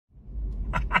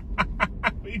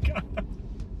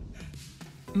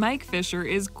Mike Fisher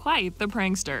is quite the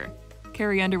prankster.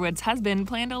 Carrie Underwood's husband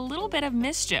planned a little bit of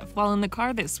mischief while in the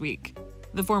car this week.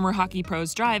 The former hockey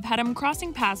pro's drive had him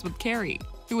crossing paths with Carrie,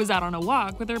 who was out on a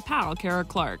walk with her pal Kara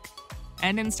Clark.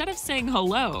 And instead of saying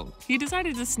hello, he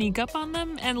decided to sneak up on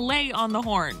them and lay on the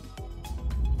horn.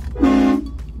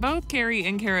 Both Carrie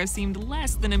and Kara seemed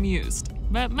less than amused,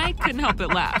 but Mike couldn't help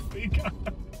but laugh.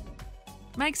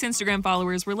 Mike's Instagram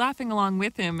followers were laughing along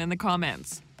with him in the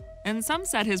comments, and some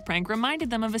said his prank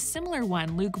reminded them of a similar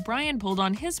one Luke Bryan pulled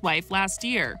on his wife last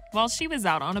year while she was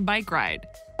out on a bike ride.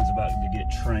 She's about to get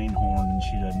train horned and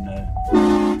she doesn't know.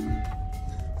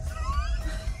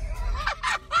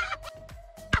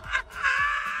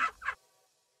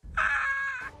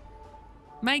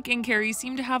 Mike and Carrie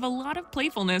seem to have a lot of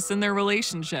playfulness in their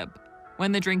relationship.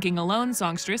 When the Drinking Alone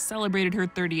songstress celebrated her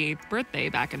 38th birthday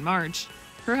back in March,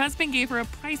 her husband gave her a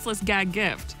priceless gag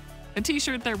gift, a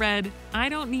t-shirt that read, "I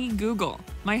don't need Google.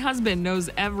 My husband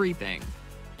knows everything."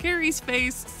 Carrie's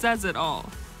face says it all,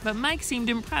 but Mike seemed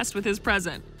impressed with his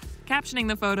present, captioning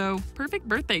the photo, "Perfect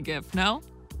birthday gift, no?"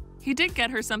 He did get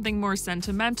her something more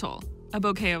sentimental, a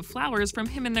bouquet of flowers from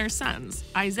him and their sons,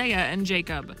 Isaiah and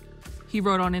Jacob. He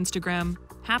wrote on Instagram,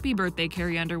 "Happy birthday,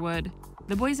 Carrie Underwood.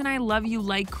 The boys and I love you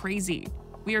like crazy.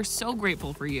 We are so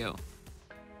grateful for you."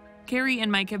 Carrie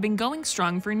and Mike have been going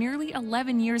strong for nearly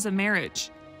 11 years of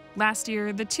marriage. Last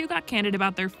year, the two got candid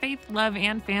about their faith, love,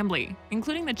 and family,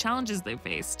 including the challenges they've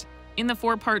faced. In the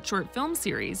 4-part short film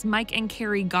series, Mike and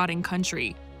Carrie Got in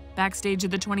Country. Backstage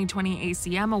at the 2020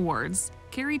 ACM Awards,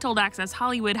 Carrie told Access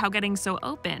Hollywood how getting so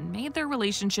open made their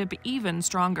relationship even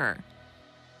stronger.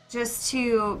 Just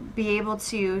to be able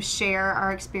to share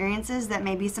our experiences that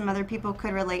maybe some other people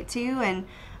could relate to and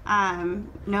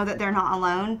know that they're not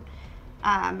alone.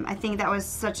 I think that was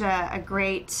such a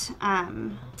great,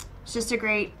 just a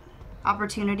great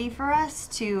opportunity for us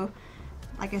to,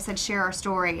 like I said, share our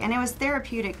story. And it was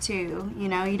therapeutic too. You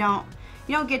know, you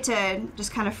don't get to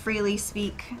just kind of freely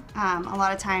speak. A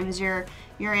lot of times you're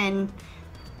in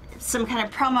some kind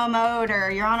of promo mode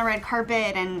or you're on a red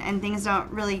carpet and things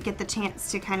don't really get the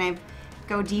chance to kind of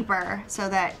go deeper so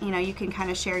that, you know, you can kind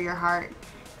of share your heart.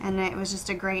 And it was just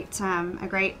a great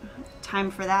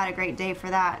time for that, a great day for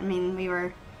that. I mean, we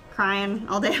were crying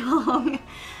all day long.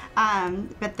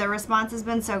 But the response has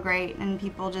been so great, and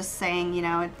people just saying, you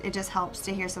know, it just helps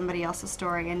to hear somebody else's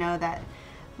story and know that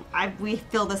we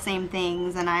feel the same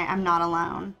things and I'm not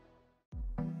alone.